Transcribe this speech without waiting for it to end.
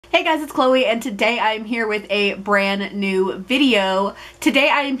Hey guys, it's Chloe, and today I am here with a brand new video. Today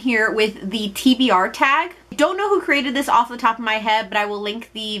I am here with the Tbr tag. I don't know who created this off the top of my head, but I will link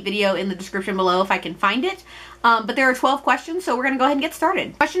the video in the description below if I can find it. But there are 12 questions, so we're gonna go ahead and get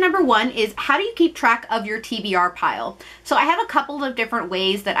started. Question number 1 is, how do you keep track of your TBR pile? So I have a couple of different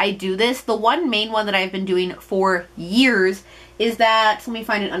ways that I do this. The one main one that I've been doing for years is that, let me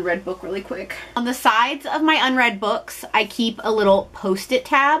find an unread book really quick. On the sides of my unread books, I keep a little post-it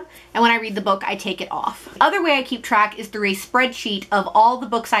tab, and when I read the book, I take it off. The other way I keep track is through a spreadsheet of all the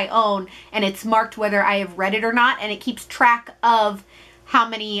books I own, and it's marked whether I have read it or not, and it keeps track of how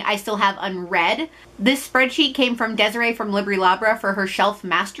many I still have unread. This spreadsheet came from Desiree from Libri Labra for her Shelf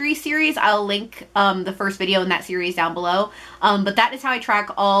Mastery series. I'll link the first video in that series down below. But that is how I track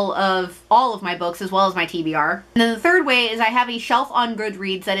all of my books as well as my TBR. And then the third way is I have a shelf on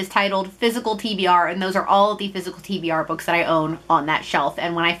Goodreads that is titled Physical TBR, and those are all of the physical TBR books that I own on that shelf.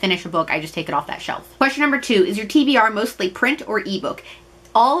 And when I finish a book, I just take it off that shelf. Question number 2, is your TBR mostly print or ebook?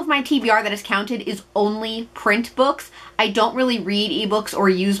 All of my TBR that is counted is only print books. I don't really read ebooks or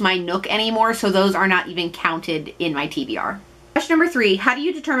use my Nook anymore, so those are not even counted in my TBR. Question number 3, how do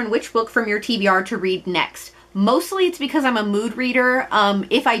you determine which book from your TBR to read next? Mostly it's because I'm a mood reader.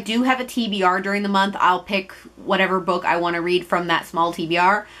 If I do have a TBR during the month, I'll pick whatever book I want to read from that small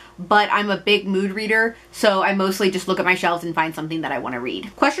TBR. But I'm a big mood reader, so I mostly just look at my shelves and find something that I want to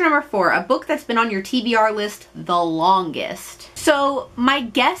read. Question number 4, a book that's been on your TBR list the longest. So my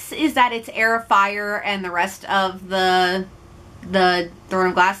guess is that it's Heir of Fire and the rest of the Throne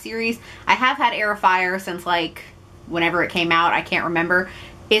of Glass series. I have had Heir of Fire since like whenever it came out. I can't remember.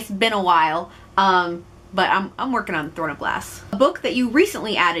 It's been a while. But I'm working on Throne of Glass. A book that you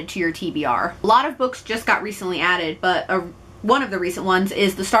recently added to your TBR. A lot of books just got recently added, but one of the recent ones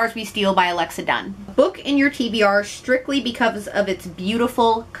is The Stars We Steal by Alexa Dunn. A book in your TBR strictly because of its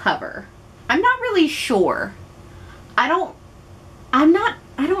beautiful cover. I'm not really sure. I don't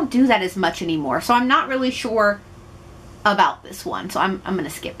do that as much anymore, so I'm not really sure about this one, so I'm gonna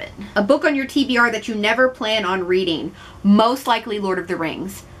skip it. A book on your TBR that you never plan on reading. Most likely Lord of the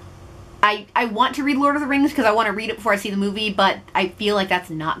Rings. I want to read Lord of the Rings because I want to read it before I see the movie, but I feel like that's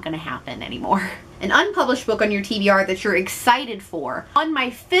not going to happen anymore. An unpublished book on your TBR that you're excited for. On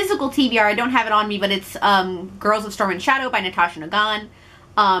my physical TBR, I don't have it on me, but it's Girls of Storm and Shadow by Natasha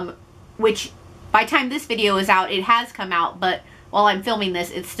Nagan, which by the time this video is out, it has come out, but while I'm filming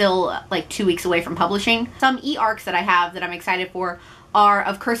this, it's still like 2 weeks away from publishing. Some e-arcs that I have that I'm excited for are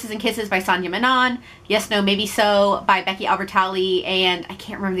Of Curses and Kisses by Sonia Menon, Yes, No, Maybe So by Becky Albertalli, and I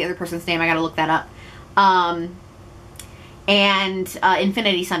can't remember the other person's name, I gotta look that up.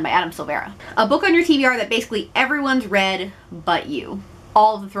 Infinity Sun by Adam Silvera. A book on your TBR that basically everyone's read but you.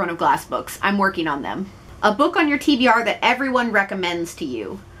 All of the Throne of Glass books. I'm working on them. A book on your TBR that everyone recommends to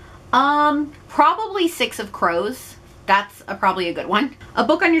you. Probably Six of Crows. That's probably a good one. A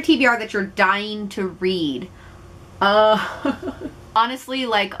book on your TBR that you're dying to read. Honestly,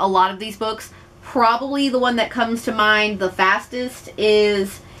 like a lot of these books, probably the one that comes to mind the fastest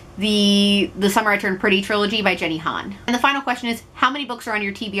is the Summer I Turned Pretty trilogy by Jenny Han. And the final question is, how many books are on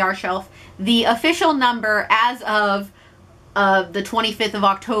your TBR shelf? The official number as of the 25th of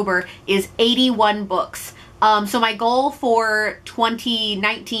October is 81 books. So my goal for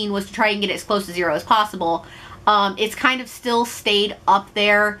 2019 was to try and get it as close to 0 as possible. It's kind of still stayed up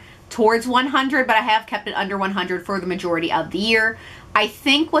there towards 100, but I have kept it under 100 for the majority of the year. I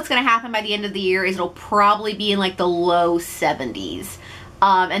think what's going to happen by the end of the year is it'll probably be in like the low 70s.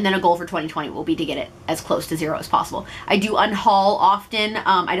 And then a goal for 2020 will be to get it as close to 0 as possible. I do unhaul often.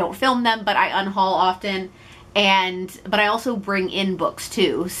 I don't film them, but I unhaul often. But I also bring in books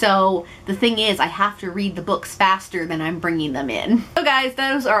too. So the thing is, I have to read the books faster than I'm bringing them in. So guys,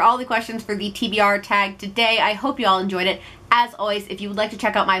 those are all the questions for the TBR tag today. I hope you all enjoyed it. As always, if you would like to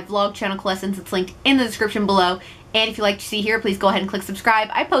check out my vlog channel Lessons, it's linked in the description below. And if you like to see here, please go ahead and click subscribe.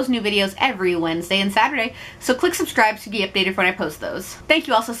 I post new videos every Wednesday and Saturday, so click subscribe to be updated when I post those. Thank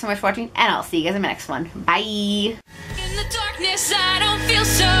you all so much for watching, and I'll see you guys in my next one. Bye! In the darkness, I don't feel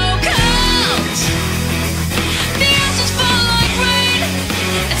so